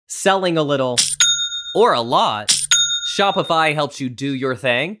Selling a little or a lot, Shopify helps you do your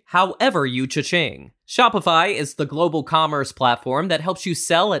thing, however you cha-ching. Shopify is the global commerce platform that helps you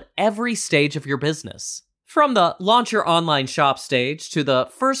sell at every stage of your business. From the launch your online shop stage to the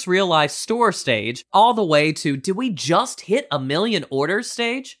first real-life store stage, all the way to do we just hit 1 million orders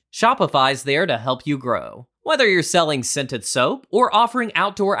stage, Shopify's there to help you grow. Whether you're selling scented soap or offering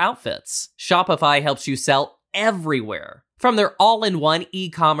outdoor outfits, Shopify helps you sell everywhere. From their all-in-one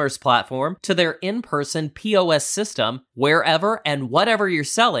e-commerce platform to their in-person POS system, wherever and whatever you're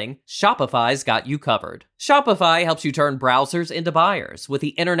selling, Shopify's got you covered. Shopify helps you turn browsers into buyers with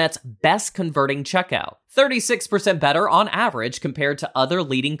the internet's best converting checkout, 36% better on average compared to other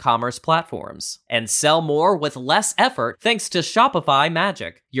leading commerce platforms. And sell more with less effort thanks to Shopify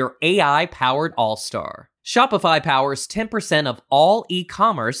Magic, your AI-powered all-star. Shopify powers 10% of all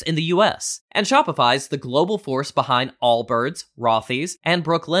e-commerce in the US, and Shopify's the global force behind Allbirds, Rothy's, and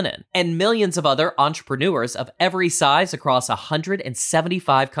Brooklinen, and millions of other entrepreneurs of every size across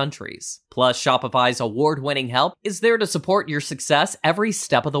 175 countries. Plus, Shopify's award-winning help is there to support your success every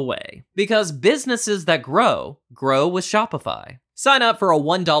step of the way. Because businesses that grow with Shopify. Sign up for a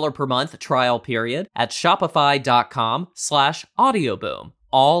 $1 per month trial period at shopify.com/audioboom,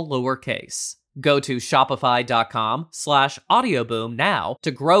 all lowercase. Go to shopify.com/audioboom now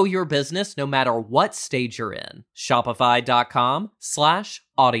to grow your business no matter what stage you're in.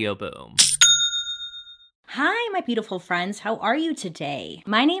 Shopify.com/audioboom. Hi, my beautiful friends. How are you today?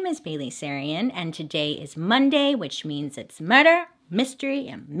 My name is Bailey Sarian, and today is Monday, which means it's murder, mystery,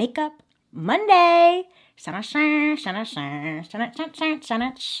 and makeup Monday. If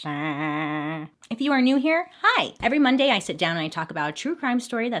you are new here, hi. Every Monday I sit down and I talk about a true crime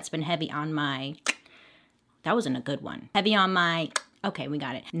story that's been heavy on my... That wasn't a good one. Heavy on my... Okay, we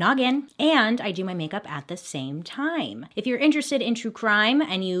got it. Noggin. And I do my makeup at the same time. If you're interested in true crime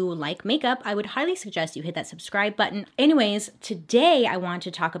and you like makeup, I would highly suggest you hit that subscribe button. Anyways, today I want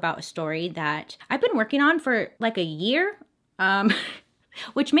to talk about a story that I've been working on for like a year.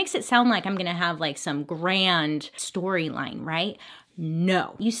 Which makes it sound like I'm going to have like some grand storyline, right?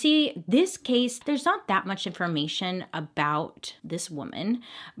 No. You see, this case, there's not that much information about this woman,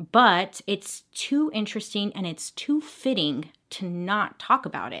 but it's too interesting and it's too fitting to not talk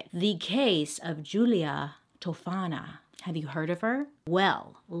about it. The case of Giulia Tofana. Have you heard of her?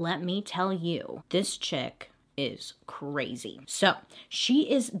 Well, let me tell you, this chick is crazy. So,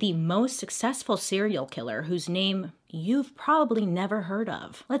 she is the most successful serial killer whose name you've probably never heard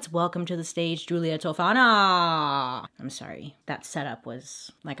of. Let's welcome to the stage Giulia Tofana. I'm sorry, that setup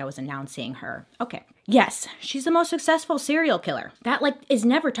was like I was announcing her. Okay. Yes, she's the most successful serial killer. That is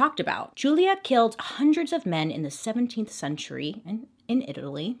never talked about. Giulia killed hundreds of men in the 17th century in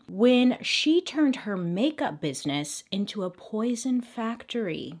Italy when she turned her makeup business into a poison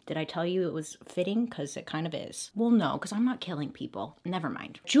factory. Did I tell you it was fitting? Because it kind of is. Well, no, because I'm not killing people. Never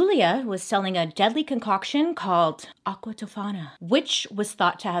mind. Giulia was selling a deadly concoction called Acqua Tofana, which was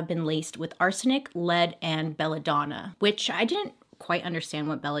thought to have been laced with arsenic, lead, and belladonna, which I didn't quite understand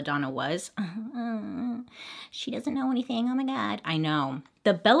what belladonna was. She doesn't know anything. Oh my God. I know.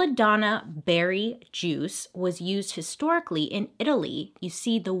 The belladonna berry juice was used historically in Italy. You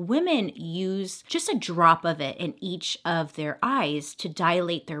see, the women used just a drop of it in each of their eyes to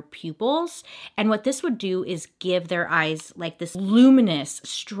dilate their pupils. And what this would do is give their eyes like this luminous,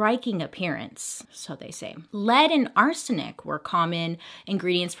 striking appearance, so they say. Lead and arsenic were common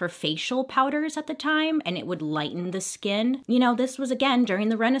ingredients for facial powders at the time, and it would lighten the skin. You know, this was again during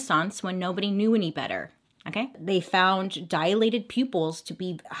the Renaissance when nobody knew any better. Okay. They found dilated pupils to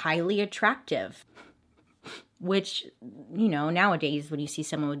be highly attractive, which, you know, nowadays when you see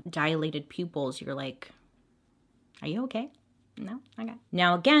someone with dilated pupils, you're like, are you okay? No? Okay.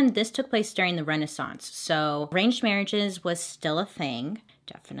 Now, again, this took place during the Renaissance, so arranged marriages was still a thing.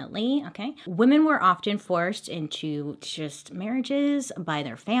 Definitely, okay. Women were often forced into just marriages by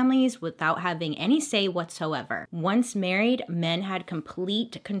their families without having any say whatsoever. Once married, men had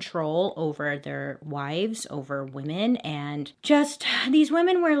complete control over their wives, over women, and just these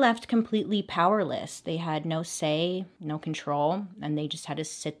women were left completely powerless. They had no say, no control, and they just had to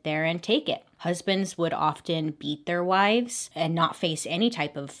sit there and take it. Husbands would often beat their wives and not face any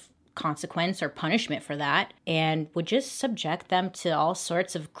type of consequence or punishment for that, and would just subject them to all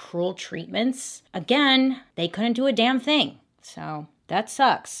sorts of cruel treatments. Again, they couldn't do a damn thing. So that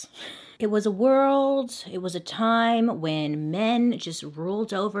sucks. It was a time when men just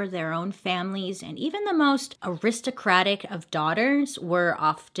ruled over their own families, and even the most aristocratic of daughters were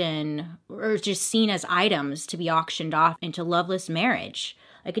just seen as items to be auctioned off into loveless marriage.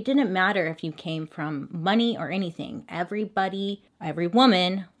 It didn't matter if you came from money or anything. Every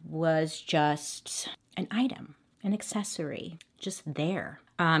woman was just an item, an accessory, just there.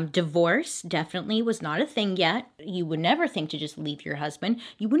 Divorce definitely was not a thing yet. You would never think to just leave your husband.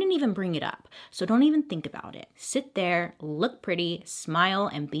 You wouldn't even bring it up. So don't even think about it. Sit there, look pretty, smile,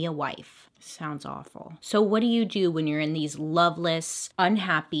 and be a wife. Sounds awful. So what do you do when you're in these loveless,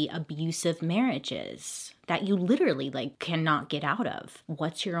 unhappy, abusive marriages that you literally cannot get out of?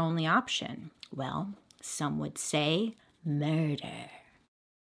 What's your only option? Well, some would say murder.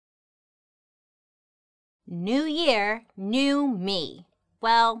 New year, new me.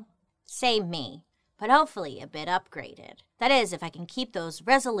 Well, same me, but hopefully a bit upgraded. That is, if I can keep those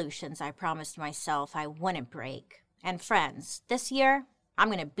resolutions I promised myself I wouldn't break. And friends, this year, I'm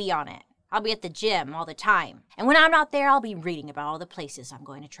gonna be on it. I'll be at the gym all the time. And when I'm not there, I'll be reading about all the places I'm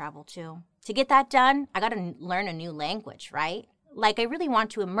going to travel to. To get that done, I gotta learn a new language, right? I really want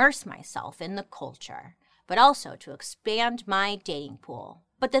to immerse myself in the culture, but also to expand my dating pool.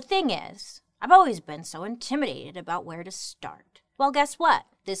 But the thing is, I've always been so intimidated about where to start. Well, guess what?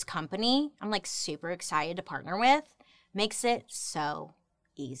 This company I'm super excited to partner with makes it so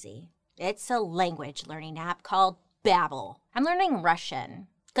easy. It's a language learning app called Babbel. I'm learning Russian.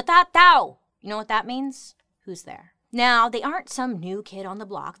 Katatao! You know what that means? Who's there? Now, they aren't some new kid on the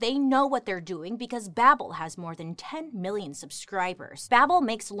block. They know what they're doing because Babbel has more than 10 million subscribers. Babbel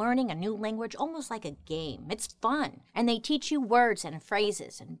makes learning a new language almost like a game. It's fun. And they teach you words and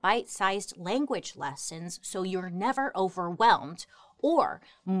phrases and bite-sized language lessons so you're never overwhelmed or,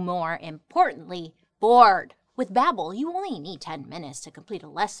 more importantly, bored. With Babbel, you only need 10 minutes to complete a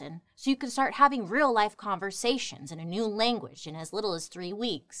lesson, so you can start having real-life conversations in a new language in as little as 3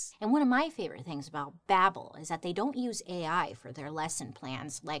 weeks. And one of my favorite things about Babbel is that they don't use AI for their lesson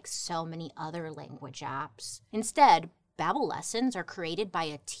plans like so many other language apps. Instead, Babbel lessons are created by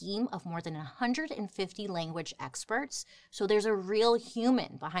a team of more than 150 language experts, so there's a real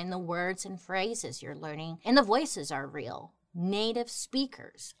human behind the words and phrases you're learning, and the voices are real. Native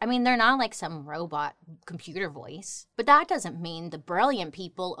speakers. I mean, they're not like some robot computer voice. But that doesn't mean the brilliant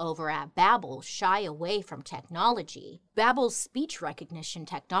people over at Babbel shy away from technology. Babbel's speech recognition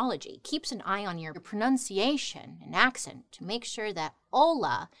technology keeps an eye on your pronunciation and accent to make sure that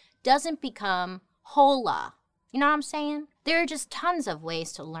hola doesn't become hola. You know what I'm saying? There are just tons of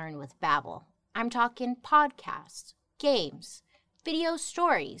ways to learn with Babbel. I'm talking podcasts, games, video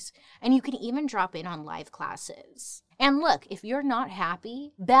stories, and you can even drop in on live classes. And look, if you're not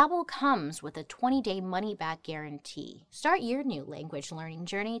happy, Babbel comes with a 20-day money-back guarantee. Start your new language learning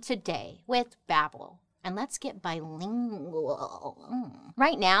journey today with Babbel. And let's get bilingual.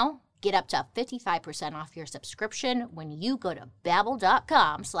 Right now, get up to 55% off your subscription when you go to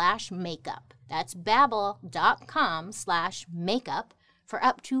babbel.com/makeup. That's babbel.com/makeup for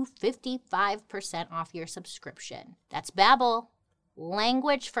up to 55% off your subscription. That's Babbel.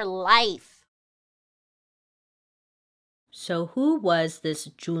 Language for life. So who was this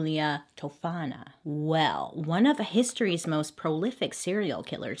Giulia Tofana? Well, one of history's most prolific serial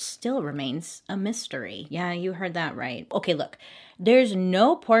killers still remains a mystery. Yeah, you heard that right. Okay, look, there's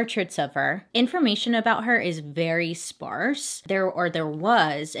no portraits of her. Information about her is very sparse. There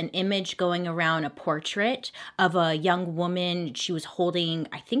was an image going around, a portrait of a young woman. She was holding,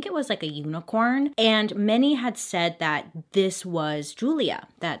 I think it was like a unicorn. And many had said that this was Giulia,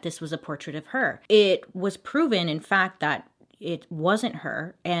 that this was a portrait of her. It was proven, in fact, that it wasn't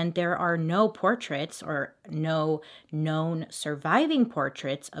her, and there are no portraits or no known surviving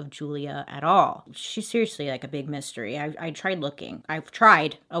portraits of Giulia at all. She's seriously like a big mystery. I tried looking. I've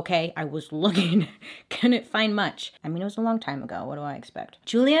tried, okay? I was looking. Couldn't find much. I mean, it was a long time ago. What do I expect?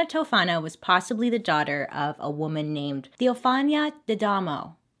 Giulia Tofana was possibly the daughter of a woman named Theophania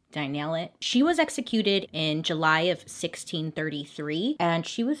D'Adamo. Did I nail it? She was executed in July of 1633, and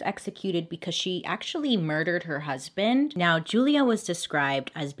she was executed because she actually murdered her husband. Now, Giulia was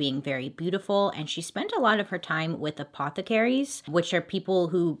described as being very beautiful, and she spent a lot of her time with apothecaries, which are people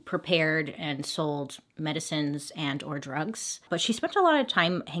who prepared and sold medicines and or drugs. But she spent a lot of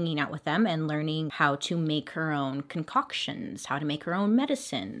time hanging out with them and learning how to make her own concoctions, how to make her own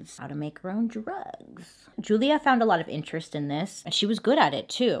medicines, how to make her own drugs. Giulia found a lot of interest in this, and she was good at it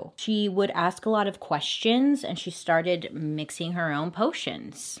too. She would ask a lot of questions, and she started mixing her own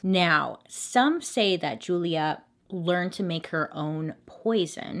potions. Now, some say that Giulia learned to make her own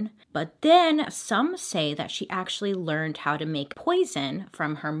poison. But then some say that she actually learned how to make poison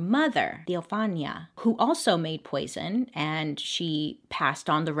from her mother, Theophania, who also made poison, and she passed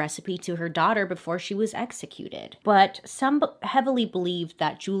on the recipe to her daughter before she was executed. But some heavily believe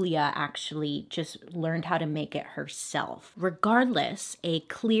that Julia actually just learned how to make it herself. Regardless, a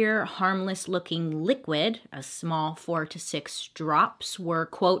clear, harmless-looking liquid, a small 4 to 6 drops, were,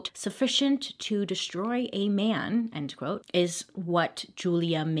 quote, sufficient to destroy a man, end quote, is what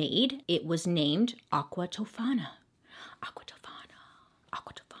Julia made. It was named Aqua Tofana. Aqua Tofana.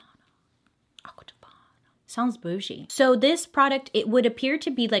 Aqua Tofana. Aqua Tofana. Sounds bougie. So this product, it would appear to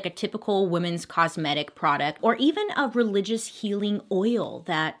be like a typical women's cosmetic product or even a religious healing oil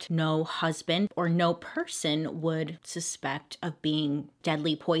that no husband or no person would suspect of being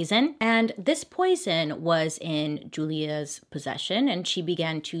deadly poison. And this poison was in Julia's possession and she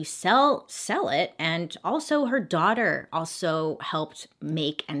began to sell it. And also her daughter also helped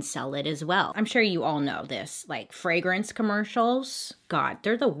make and sell it as well. I'm sure you all know this, like fragrance commercials. God,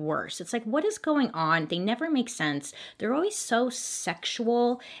 they're the worst. It's like, what is going on? They never make sense. They're always so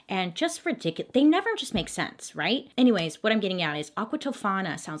sexual and just ridiculous. They never just make sense, right? Anyways, what I'm getting at is Aqua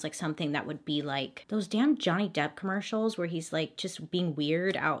Tofana sounds like something that would be like those damn Johnny Depp commercials where he's like just being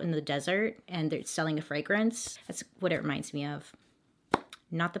weird out in the desert and they're selling a fragrance. That's what it reminds me of.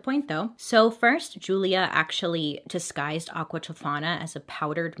 Not the point though. So first, Julia actually disguised Aqua Tofana as a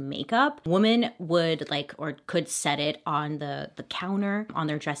powdered makeup. Women would could set it on the counter on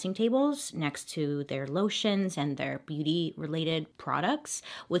their dressing tables next to their lotions and their beauty related products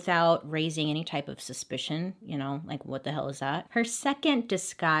without raising any type of suspicion, like what the hell is that? Her second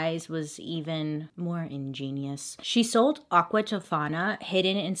disguise was even more ingenious. She sold Aqua Tofana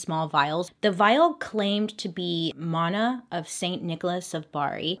hidden in small vials. The vial claimed to be Mana of St. Nicholas of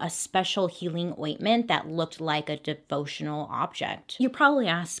Bari, a special healing ointment that looked like a devotional object. You're probably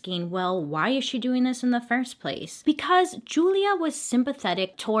asking, well, why is she doing this in the first place? Because Julia was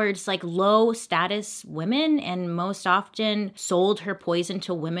sympathetic towards low status women and most often sold her poison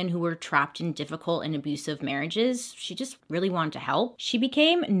to women who were trapped in difficult and abusive marriages. She just really wanted to help. She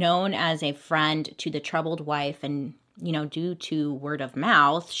became known as a friend to the troubled wife and due to word of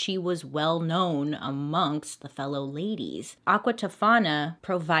mouth, she was well known amongst the fellow ladies. Aqua Tofana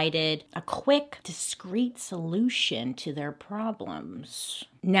provided a quick, discreet solution to their problems.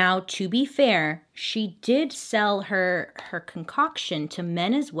 Now, to be fair, she did sell her concoction to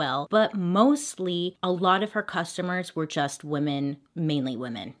men as well, but mostly a lot of her customers were just women, mainly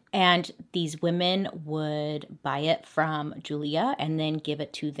women. And these women would buy it from Julia and then give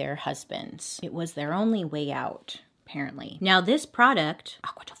it to their husbands. It was their only way out, apparently. Now, this product,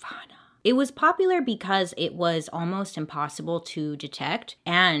 Aqua Tofana, it was popular because it was almost impossible to detect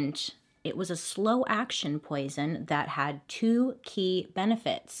and it was a slow action poison that had 2 key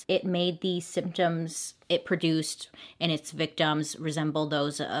benefits. It made the symptoms it produced in its victims resemble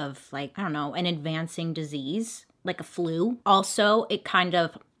those of an advancing disease, like a flu. Also, it kind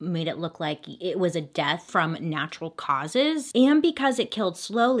of made it look like it was a death from natural causes. And because it killed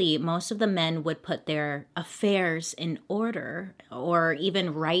slowly, most of the men would put their affairs in order or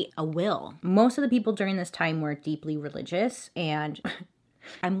even write a will. Most of the people during this time were deeply religious, and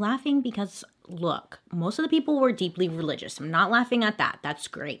I'm laughing because, look, most of the people were deeply religious. I'm not laughing at that. That's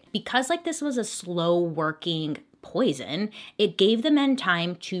great. Because this was a slow working poison, it gave the men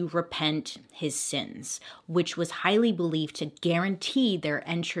time to repent his sins, which was highly believed to guarantee their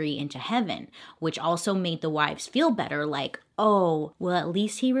entry into heaven, which also made the wives feel better, oh, well, at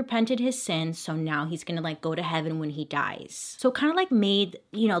least he repented his sins, so now he's gonna go to heaven when he dies. So it kind of made,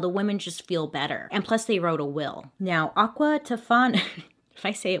 the women just feel better. And plus they wrote a will. Now, Aqua Tofana... If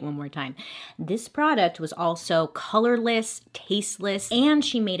I say it one more time, this product was also colorless, tasteless, and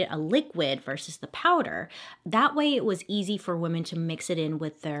she made it a liquid versus the powder. That way it was easy for women to mix it in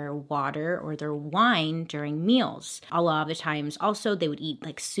with their water or their wine during meals. A lot of the times also they would eat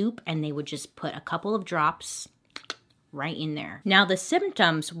soup and they would just put a couple of drops right in there. Now, the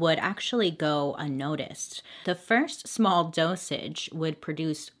symptoms would actually go unnoticed. The first small dosage would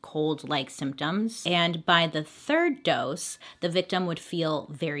produce cold-like symptoms, and by the third dose, the victim would feel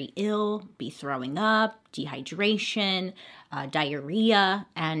very ill, be throwing up, dehydration, diarrhea,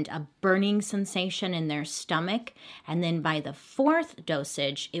 and a burning sensation in their stomach. And then by the fourth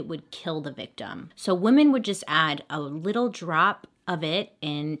dosage, it would kill the victim. So women would just add a little drop of it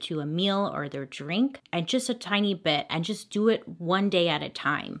into a meal or their drink, and just a tiny bit, and just do it one day at a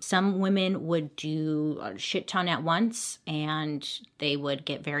time. Some women would do a shit ton at once and they would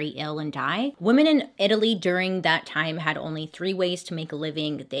get very ill and die. Women in Italy during that time had only 3 ways to make a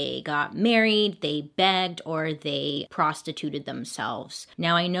living. They got married, they begged, or they prostituted themselves.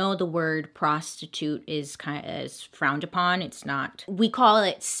 Now, I know the word prostitute is frowned upon. It's not. We call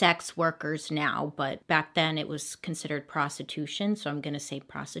it sex workers now, but back then it was considered prostitution, so I'm going to say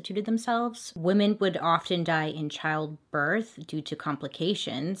prostituted themselves. Women would often die in childbirth due to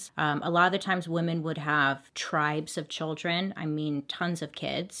complications. A lot of the times women would have tribes of children. I mean, tons of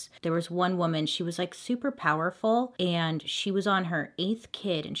kids. There was one woman, she was like super powerful, and she was on her 8th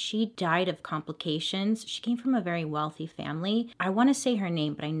kid, and she died of complications. She came from a very wealthy family. I want to say her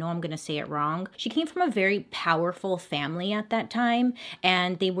name, but I know I'm going to say it wrong. She came from a very powerful family at that time,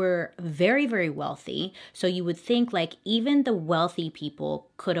 and they were very, very wealthy. So you would think like even the wealthy people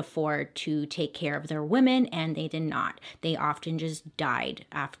could afford to take care of their women, and they did not. They often just died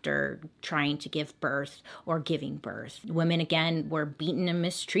after trying to give birth or giving birth. Women, again, were beaten and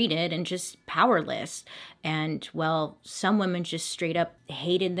mistreated and just powerless. And, well, some women just straight up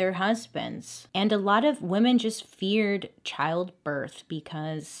hated their husbands. And a lot of women just feared childbirth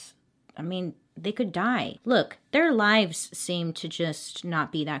because, I mean, they could die. Look, their lives seemed to just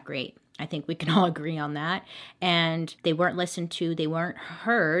not be that great. I think we can all agree on that. And they weren't listened to, they weren't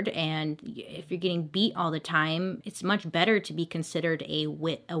heard. And if you're getting beat all the time, it's much better to be considered a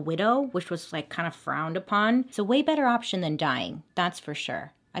widow, which was like kind of frowned upon. It's a way better option than dying, that's for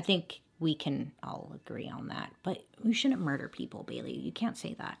sure. I think we can all agree on that. But you shouldn't murder people, Bailey. You can't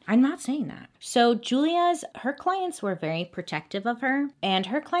say that. I'm not saying that. So her clients were very protective of her, and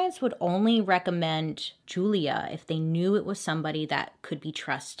her clients would only recommend Giulia if they knew it was somebody that could be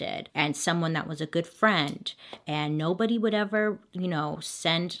trusted and someone that was a good friend. And nobody would ever,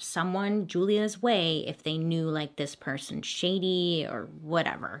 send someone Giulia's way if they knew like this person's shady or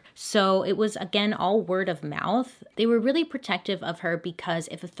whatever. So it was, again, all word of mouth. They were really protective of her because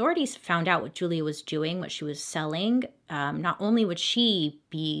if authorities found out what Giulia was doing, what she was selling, not only would she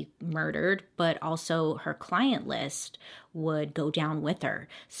be murdered, but also her client list would go down with her.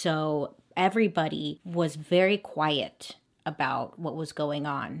 So everybody was very quiet about what was going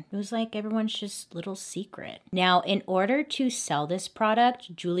on. It was like everyone's just little secret. Now, in order to sell this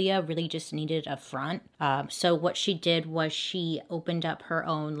product, Giulia really just needed a front. So what she did was she opened up her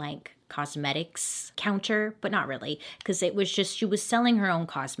own cosmetics counter, but not really, because it was just she was selling her own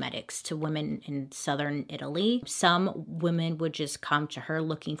cosmetics to women in southern Italy. Some women would just come to her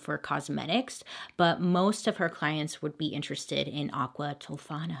looking for cosmetics, but most of her clients would be interested in Acqua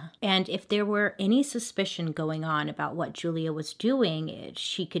Tofana. And if there were any suspicion going on about what Giulia was doing,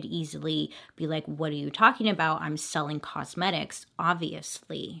 she could easily be like, "What are you talking about? I'm selling cosmetics,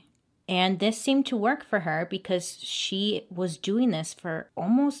 obviously." And this seemed to work for her because she was doing this for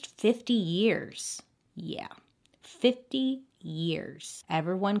almost 50 years. Yeah, 50 years.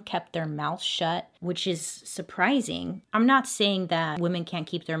 Everyone kept their mouth shut, which is surprising. I'm not saying that women can't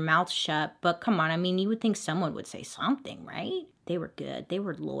keep their mouths shut, but come on, I mean, you would think someone would say something, right? They were good. They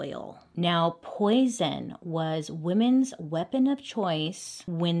were loyal. Now, poison was women's weapon of choice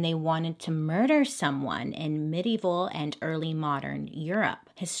when they wanted to murder someone in medieval and early modern Europe.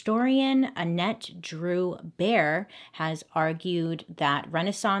 Historian Annette Drew Bear has argued that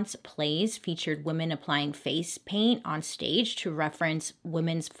Renaissance plays featured women applying face paint on stage to reference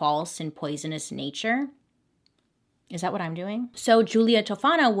women's false and poisonous nature. Is that what I'm doing? So Giulia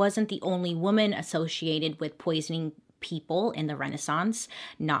Tofana wasn't the only woman associated with poisoning people in the Renaissance,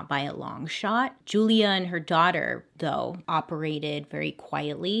 not by a long shot. Giulia and her daughter, though, operated very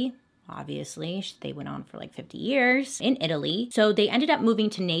quietly. Obviously, they went on for 50 years in Italy. So they ended up moving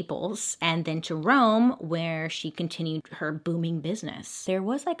to Naples and then to Rome, where she continued her booming business. There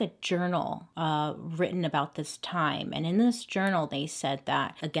was a journal written about this time. And in this journal, they said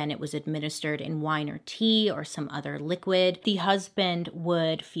that, again, it was administered in wine or tea or some other liquid. The husband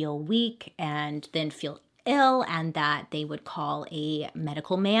would feel weak and then feel ill, and that they would call a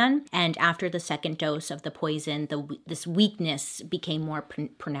medical man. And after the second dose of the poison, this weakness became more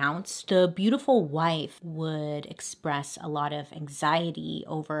pronounced. The beautiful wife would express a lot of anxiety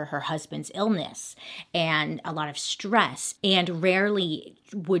over her husband's illness and a lot of stress, and rarely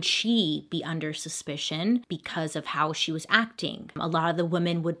would she be under suspicion because of how she was acting. A lot of the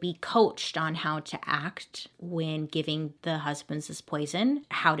women would be coached on how to act when giving the husbands this poison,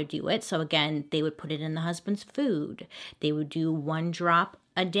 how to do it. So again, they would put it in the husband's food. They would do 1 drop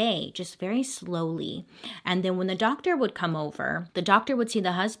a day, just very slowly. And then when the doctor would come over, the doctor would see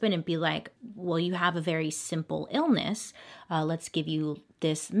the husband and be like, well, you have a very simple illness. let's give you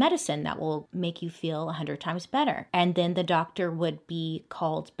this medicine that will make you feel 100 times better. And then the doctor would be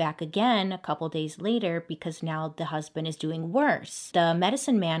called back again a couple days later because now the husband is doing worse. The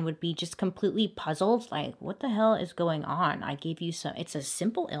medicine man would be just completely puzzled, like, what the hell is going on? I gave you some, it's a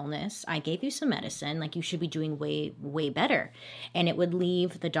simple illness. I gave you some medicine, like you should be doing way, way better. And it would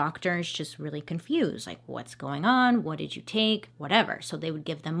leave the doctors just really confused, like, what's going on? What did you take? Whatever. So they would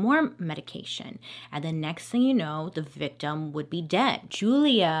give them more medication. And the next thing you know, the victim would be dead.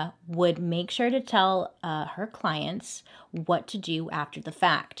 Julia would make sure to tell her clients what to do after the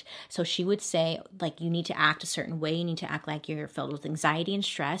fact. So she would say, like, you need to act a certain way. You need to act like you're filled with anxiety and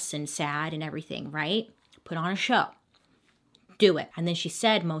stress and sad and everything, right? Put on a show. Do it. And then she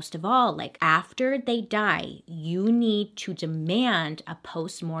said, most of all, like, after they die, you need to demand a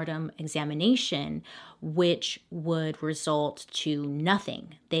post-mortem examination, which would result to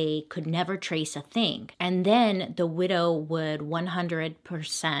nothing. They could never trace a thing. And then the widow would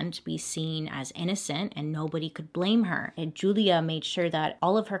 100% be seen as innocent and nobody could blame her. And Julia made sure that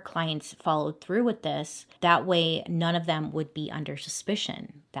all of her clients followed through with this. That way, none of them would be under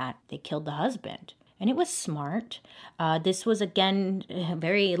suspicion that they killed the husband. And it was smart. This was, again,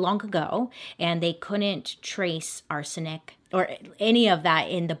 very long ago, and they couldn't trace arsenic or any of that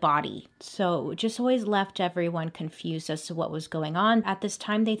in the body. So it just always left everyone confused as to what was going on. At this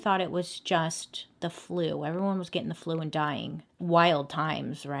time, they thought it was just the flu. Everyone was getting the flu and dying. Wild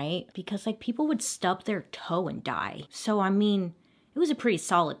times, right? Because, like, people would stub their toe and die. So, I mean, it was a pretty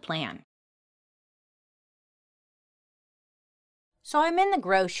solid plan. So I'm in the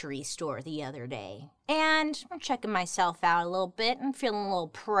grocery store the other day, and I'm checking myself out a little bit and feeling a little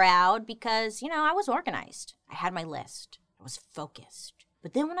proud because, I was organized. I had my list. I was focused.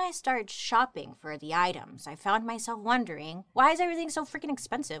 But then when I started shopping for the items, I found myself wondering, why is everything so freaking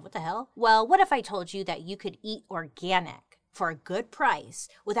expensive? What the hell? Well, what if I told you that you could eat organic for a good price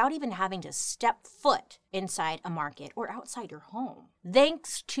without even having to step foot inside a market or outside your home?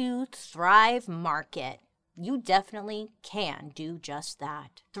 Thanks to Thrive Market, you definitely can do just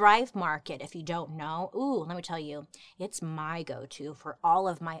that. Thrive Market, if you don't know, let me tell you, it's my go-to for all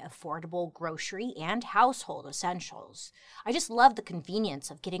of my affordable grocery and household essentials. I just love the convenience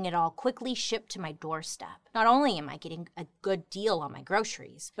of getting it all quickly shipped to my doorstep. Not only am I getting a good deal on my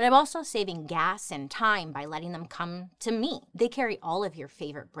groceries, but I'm also saving gas and time by letting them come to me. They carry all of your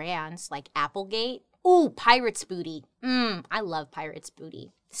favorite brands like Applegate. Pirate's Booty. I love Pirate's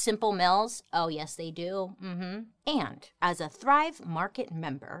Booty. Simple Mills. Oh, yes, they do. And as a Thrive Market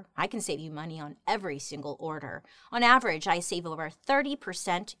member, I can save you money on every single order. On average, I save over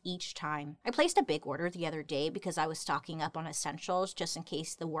 30% each time. I placed a big order the other day because I was stocking up on essentials just in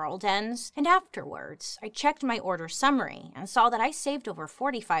case the world ends. And afterwards, I checked my order summary and saw that I saved over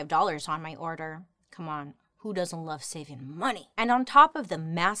 $45 on my order. Come on. Who doesn't love saving money? And on top of the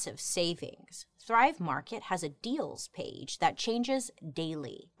massive savings, Thrive Market has a deals page that changes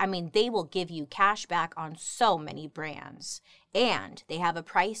daily. I mean, they will give you cash back on so many brands. And they have a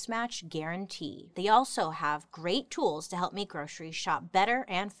price match guarantee. They also have great tools to help make groceries shop better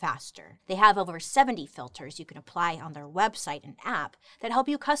and faster. They have over 70 filters you can apply on their website and app that help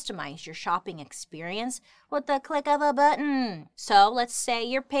you customize your shopping experience with the click of a button. So let's say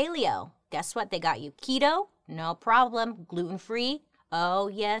you're paleo. Guess what? They got you keto? No problem. Gluten-free? Oh,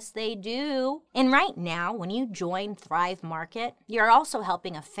 yes, they do. And right now, when you join Thrive Market, you're also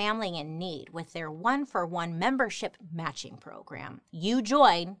helping a family in need with their 1-for-1 membership matching program. You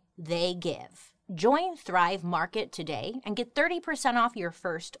join, they give. Join Thrive Market today and get 30% off your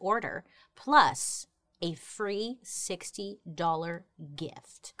first order, plus a free $60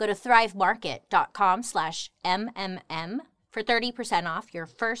 gift. Go to thrivemarket.com/MMM for 30% off your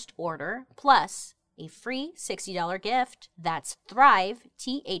first order, plus a free $60 gift. That's Thrive,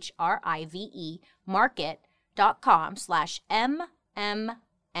 THRIVE, market.com/MMM.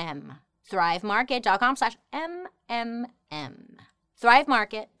 thrivemarket.com/MMM.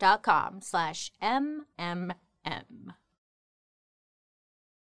 thrivemarket.com/MMM.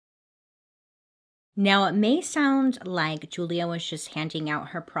 Now, it may sound like Julia was just handing out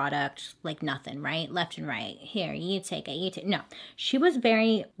her product like nothing, right? Left and right. Here, you take it, you take it. No, she was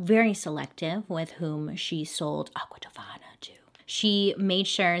very, very selective with whom she sold Aqua Tofana to. She made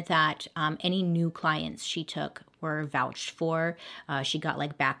sure that any new clients she took were vouched for. She got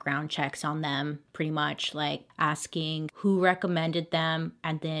like background checks on them, pretty much like asking who recommended them.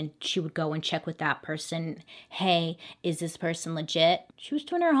 And then she would go and check with that person. Hey, is this person legit? She was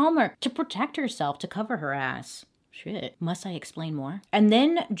doing her homework to protect herself, to cover her ass. Shit. Must I explain more? And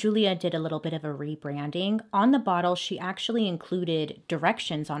then Julia did a little bit of a rebranding. On the bottle, she actually included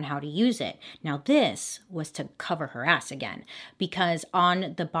directions on how to use it. Now, this was to cover her ass again, because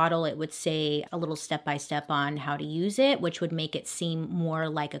on the bottle, it would say a little step-by-step on how to use it, which would make it seem more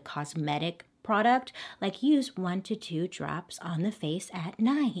like a cosmetic product, like use 1 to 2 drops on the face at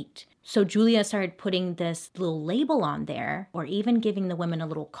night. So Julia started putting this little label on there, or even giving the women a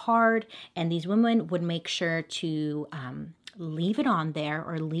little card, and these women would make sure to leave it on there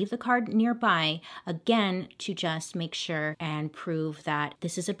or leave the card nearby, again, to just make sure and prove that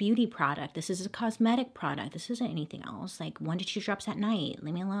this is a beauty product, this is a cosmetic product, this isn't anything else, like 1 to 2 drops at night,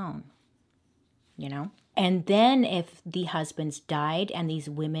 leave me alone, you know? And then if the husbands died and these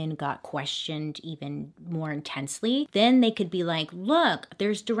women got questioned even more intensely, then they could be like, look,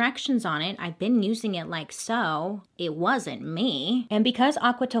 there's directions on it. I've been using it like so. It wasn't me. And because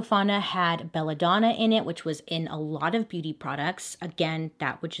Aqua Tofana had belladonna in it, which was in a lot of beauty products, again,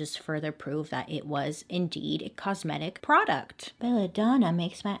 that would just further prove that it was indeed a cosmetic product. Belladonna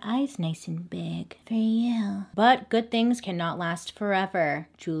makes my eyes nice and big for you. But good things cannot last forever,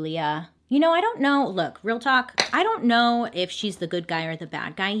 Julia. You know, I don't know. Look, real talk. I don't know if she's the good guy or the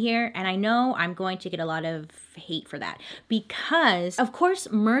bad guy here. And I know I'm going to get a lot of hate for that. Because, of course,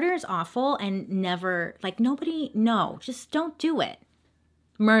 murder is awful and never, like, nobody, no, just don't do it.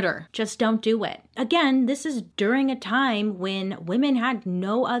 Murder. Just don't do it. Again, this is during a time when women had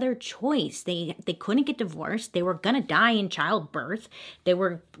no other choice. They couldn't get divorced. They were gonna die in childbirth. They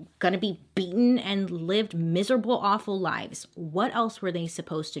were gonna be beaten and lived miserable, awful lives. What else were they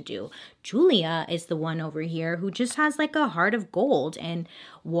supposed to do? Julia is the one over here who just has like a heart of gold and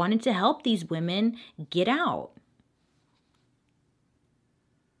wanted to help these women get out.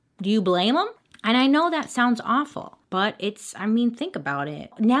 Do you blame them? And I know that sounds awful, but it's, I mean, think about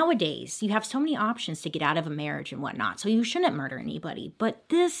it. Nowadays, you have so many options to get out of a marriage and whatnot, so you shouldn't murder anybody. But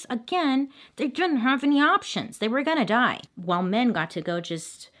this, again, they didn't have any options. They were gonna die, while men got to go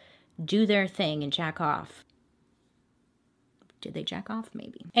just do their thing and jack off. Did they jack off?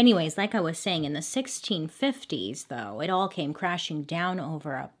 Maybe. Anyways, like I was saying, in the 1650s, though, it all came crashing down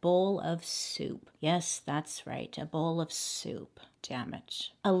over a bowl of soup. Yes, that's right, a bowl of soup. Damn it.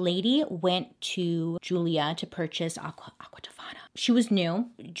 A lady went to Julia to purchase Aqua Tofana. She was new.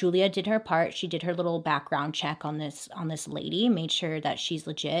 Julia did her part. She did her little background check on this lady, made sure that she's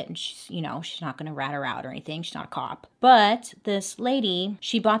legit and she's, you know, she's not going to rat her out or anything. She's not a cop. But this lady,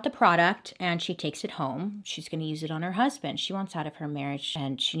 she bought the product and she takes it home. She's going to use it on her husband. She wants out of her marriage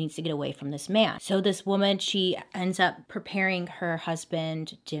and she needs to get away from this man. So this woman, she ends up preparing her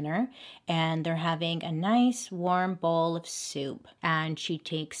husband dinner and they're having a nice warm bowl of soup. And she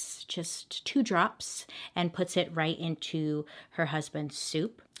takes just 2 drops and puts it right into her husband's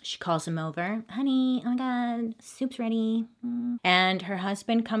soup. She calls him over. Honey, oh my God, soup's ready. And her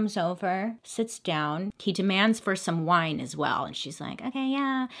husband comes over, sits down. He demands for some wine as well. And she's like, okay,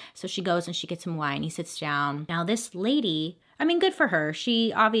 yeah. So she goes and she gets some wine. He sits down. Now this lady, I mean, good for her.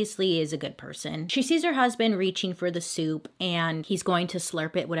 She obviously is a good person. She sees her husband reaching for the soup and he's going to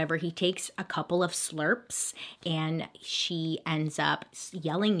slurp it, whatever. He takes a couple of slurps and she ends up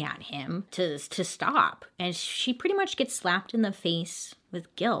yelling at him to stop. And she pretty much gets slapped in the face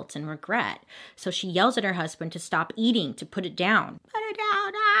with guilt and regret. So she yells at her husband to stop eating, to put it down. Put it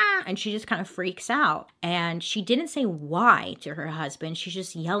down, ah! And she just kind of freaks out. And she didn't say why to her husband. She's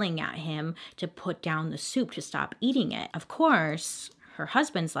just yelling at him to put down the soup, to stop eating it. Of course, her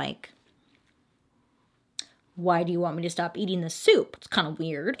husband's like, why do you want me to stop eating the soup? It's kind of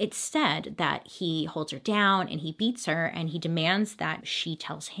weird. It's said that he holds her down and he beats her and he demands that she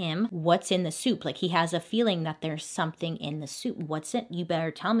tells him what's in the soup. Like he has a feeling that there's something in the soup. What's it? You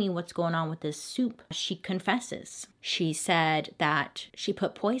better tell me what's going on with this soup. She confesses. She said that she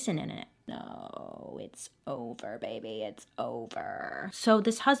put poison in it. No, it's over, baby. It's over. So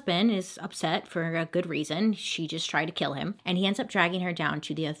this husband is upset for a good reason. She just tried to kill him. And he ends up dragging her down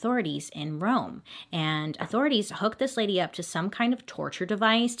to the authorities in Rome. And authorities hooked this lady up to some kind of torture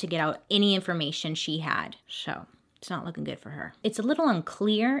device to get out any information she had. So it's not looking good for her. It's a little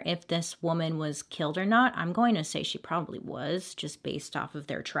unclear if this woman was killed or not. I'm going to say she probably was, just based off of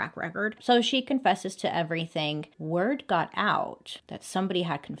their track record. So she confesses to everything. Word got out that somebody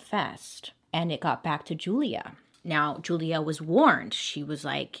had confessed, and it got back to Julia. Now, Julia was warned. She was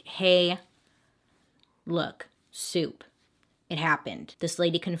like, hey, look, soup. It happened. This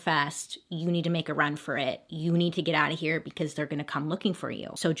lady confessed. You need to make a run for it. You need to get out of here because they're going to come looking for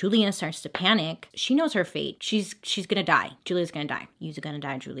you. So Julia starts to panic. She knows her fate. She's going to die. Julia's going to die. You're going to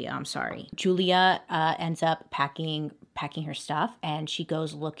die, Julia. I'm sorry. Julia ends up packing packing her stuff, and she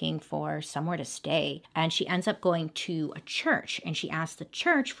goes looking for somewhere to stay. And she ends up going to a church, and she asked the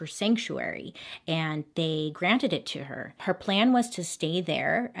church for sanctuary, and they granted it to her. Her plan was to stay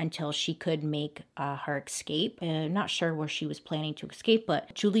there until she could make her escape. Not sure where she was planning to escape,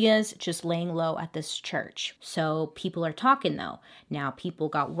 but Julia's just laying low at this church. So people are talking though. Now people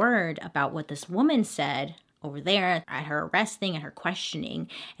got word about what this woman said over there at her arresting and her questioning,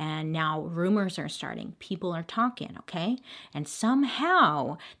 and now rumors are starting. People are talking, okay? And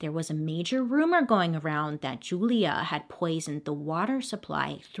somehow there was a major rumor going around that Julia had poisoned the water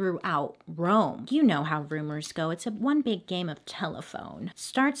supply throughout Rome. You know how rumors go. It's one big game of telephone.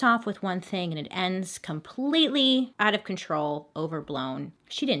 Starts off with one thing and it ends completely out of control, overblown.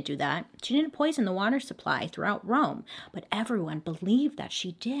 She didn't do that. She didn't poison the water supply throughout Rome, but everyone believed that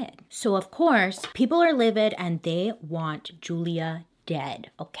she did. So of course, people are livid and they want Julia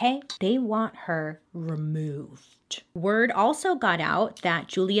dead, okay? They want her removed. Word also got out that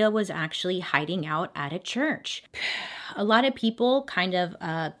Julia was actually hiding out at a church. A lot of people kind of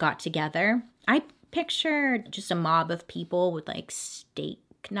got together. I pictured just a mob of people with like steak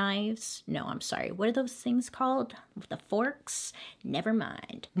knives. No, I'm sorry. What are those things called? With the forks? Never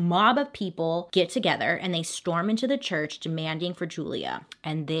mind. Mob of people get together and they storm into the church demanding for Julia.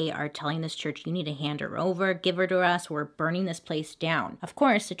 And they are telling this church, you need to hand her over, give her to us. We're burning this place down. Of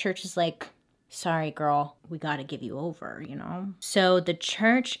course, the church is like, sorry, girl, we got to give you over, you know? So the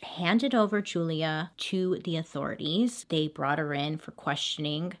church handed over Julia to the authorities. They brought her in for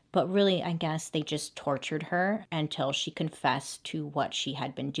questioning, but really, I guess they just tortured her until she confessed to what she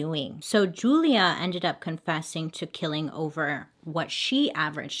had been doing. So Julia ended up confessing to killing over what she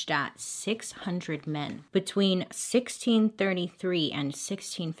averaged at 600 men between 1633 and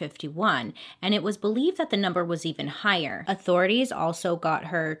 1651, and it was believed that the number was even higher. Authorities also got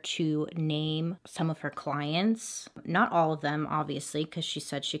her to name some of her clients. Not all of them, obviously, because she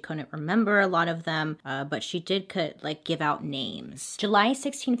said she couldn't remember a lot of them, but she did give out names. July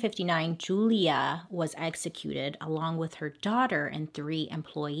 1659, Julia was executed along with her daughter and 3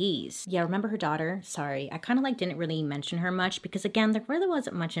 employees. Yeah, remember her daughter? Sorry, I kind of didn't really mention her much because again, there really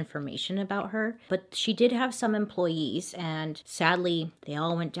wasn't much information about her, but she did have some employees and sadly they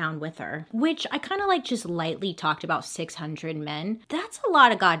all went down with her, which I kind of just lightly talked about 600 men. That's a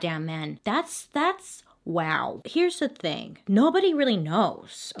lot of goddamn men. That's wow. Here's the thing. Nobody really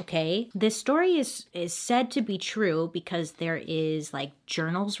knows, okay? This story is said to be true because there is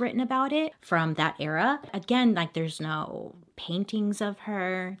journals written about it from that era. Again, there's no paintings of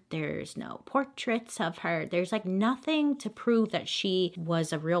her. There's no portraits of her. There's nothing to prove that she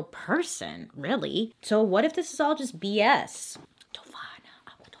was a real person, really. So what if this is all just BS?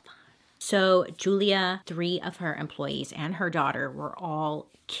 So Julia, 3 of her employees and her daughter were all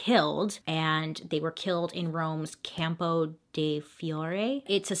killed, and they were killed in Rome's Campo de Fiore.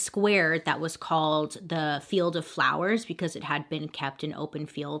 It's a square that was called the Field of Flowers because it had been kept an open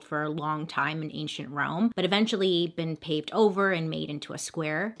field for a long time in ancient Rome, but eventually been paved over and made into a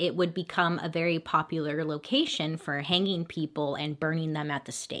square. It would become a very popular location for hanging people and burning them at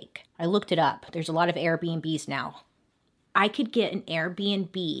the stake. I looked it up. There's a lot of Airbnbs now. I could get an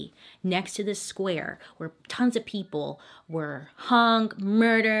Airbnb next to this square where tons of people were hung,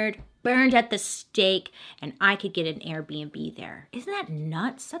 murdered, burned at the stake, and I could get an Airbnb there. Isn't that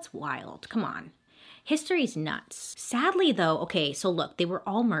nuts? That's wild. Come on. History's nuts. Sadly, though, okay, so look, they were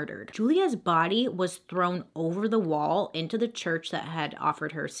all murdered. Julia's body was thrown over the wall into the church that had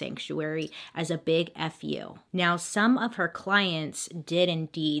offered her sanctuary as a big FU. Now, some of her clients did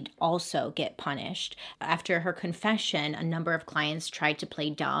indeed also get punished. After her confession, a number of clients tried to play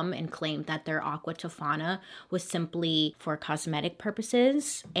dumb and claimed that their aqua tofana was simply for cosmetic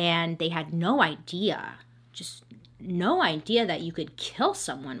purposes, and they had no idea, just no idea that you could kill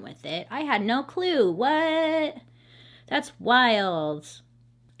someone with it. I had no clue. What? That's wild.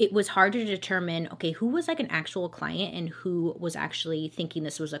 It was hard to determine, okay, who was an actual client and who was actually thinking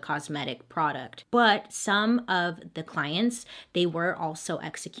this was a cosmetic product. But some of the clients, they were also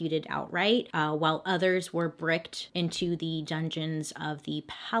executed outright, while others were bricked into the dungeons of the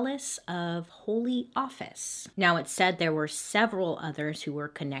Palace of Holy Office. Now, it said there were several others who were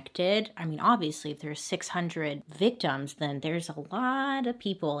connected. I mean, obviously, if there's 600 victims, then there's a lot of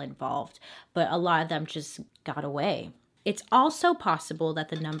people involved, but a lot of them just got away. It's also possible that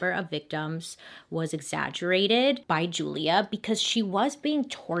the number of victims was exaggerated by Julia because she was being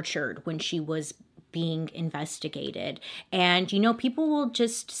tortured when she was being investigated. And, people will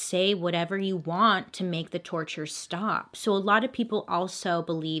just say whatever you want to make the torture stop. So a lot of people also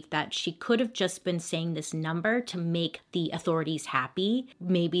believe that she could have just been saying this number to make the authorities happy.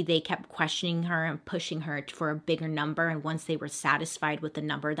 Maybe they kept questioning her and pushing her for a bigger number. And once they were satisfied with the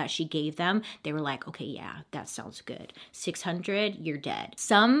number that she gave them, they were like, okay, yeah, that sounds good. 600, you're dead.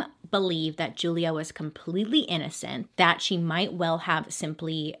 Some believe that Julia was completely innocent, that she might well have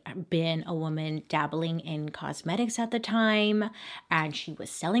simply been a woman dabbling in cosmetics at the time, and she was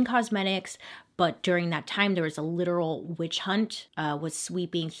selling cosmetics. But during that time, there was a literal witch hunt was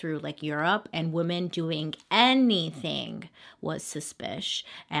sweeping through like Europe, and women doing anything was suspicious.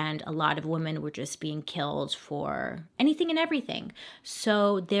 And a lot of women were just being killed for anything and everything.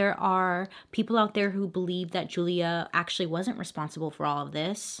 So there are people out there who believe that Julia actually wasn't responsible for all of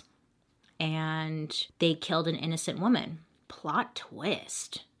this, and they killed an innocent woman. Plot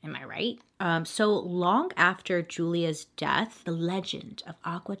twist. Am I right? So long after Julia's death, the legend of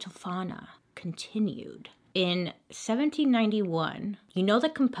Aqua Tofana continued. In 1791,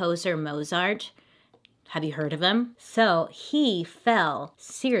 the composer Mozart? Have you heard of him? So he fell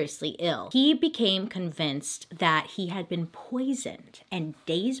seriously ill. He became convinced that he had been poisoned. And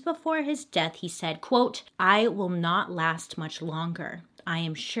days before his death, he said, quote, "I will not last much longer. I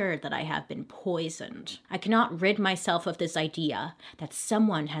am sure that I have been poisoned. I cannot rid myself of this idea that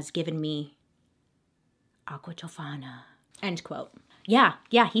someone has given me Aqua Tofana." End quote. Yeah,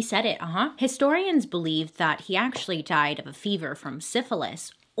 he said it, Historians believe that he actually died of a fever from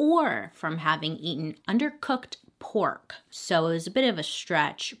syphilis or from having eaten undercooked pork. So it was a bit of a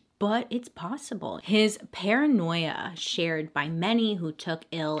stretch, but it's possible. His paranoia, shared by many who took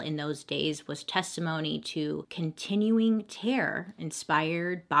ill in those days, was testimony to continuing terror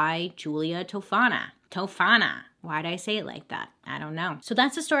inspired by Julia Tofana. Tofana. Why'd I say it like that? I don't know. So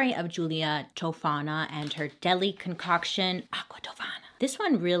that's the story of Julia Tofana and her deadly concoction, Aqua Tofana. This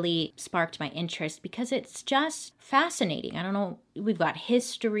one really sparked my interest because it's just fascinating. I don't know. We've got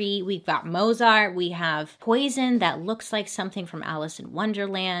history. We've got Mozart. We have poison that looks like something from Alice in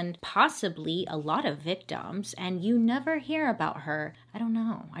Wonderland. Possibly a lot of victims. And you never hear about her. I don't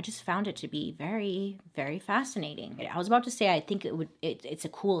know. I just found it to be very, very fascinating. I was about to say I think it's a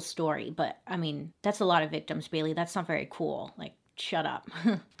cool story. But, I mean, that's a lot of victims, Bailey. That's not very cool. Like, shut up.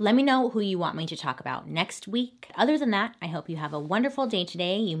 Let me know who you want me to talk about next week. Other than that, I hope you have a wonderful day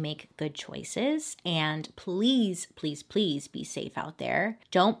today. You make good choices. And please, please, please be safe out there.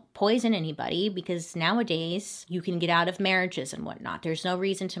 Don't poison anybody, because nowadays you can get out of marriages and whatnot. There's no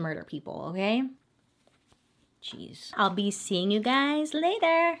reason to murder people, okay? Jeez. I'll be seeing you guys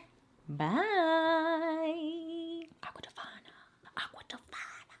later. Bye. Aqua Tofana. Aqua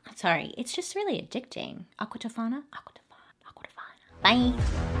Tofana. Sorry, it's just really addicting. Aqua Tofana. Aqua Tofana. Bye.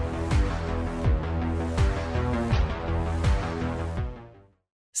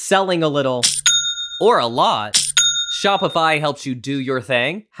 Selling a little or a lot, Shopify helps you do your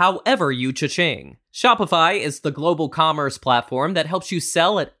thing, however you cha-ching. Shopify is the global commerce platform that helps you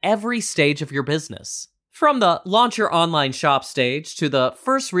sell at every stage of your business. From the launch your online shop stage to the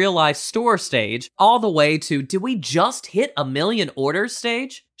first real life store stage, all the way to did we just hit 1 million orders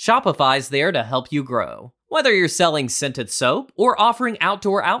stage? Shopify's there to help you grow. Whether you're selling scented soap or offering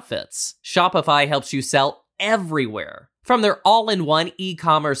outdoor outfits, Shopify helps you sell everywhere. From their all-in-one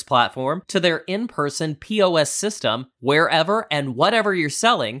e-commerce platform to their in-person POS system, wherever and whatever you're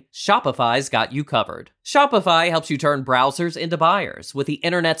selling, Shopify's got you covered. Shopify helps you turn browsers into buyers with the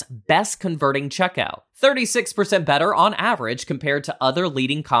internet's best converting checkout, 36% better on average compared to other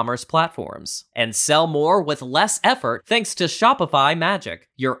leading commerce platforms. And sell more with less effort thanks to Shopify Magic,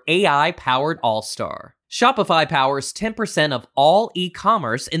 your AI-powered all-star. Shopify powers 10% of all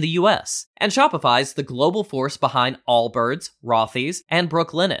e-commerce in the US, and Shopify's the global force behind Allbirds, Rothy's, and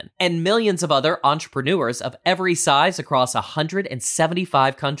Brooklinen, and millions of other entrepreneurs of every size across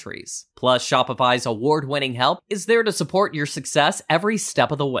 175 countries. Plus, Shopify's award-winning help is there to support your success every step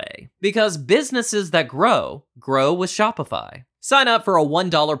of the way. Because businesses that grow, grow with Shopify. Sign up for a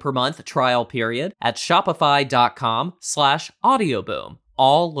 $1 per month trial period at shopify.com/audioboom,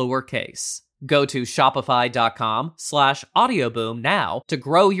 all lowercase. Go to shopify.com/audioboom now to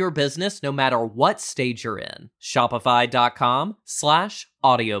grow your business no matter what stage you're in.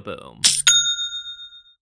 Shopify.com/audioboom.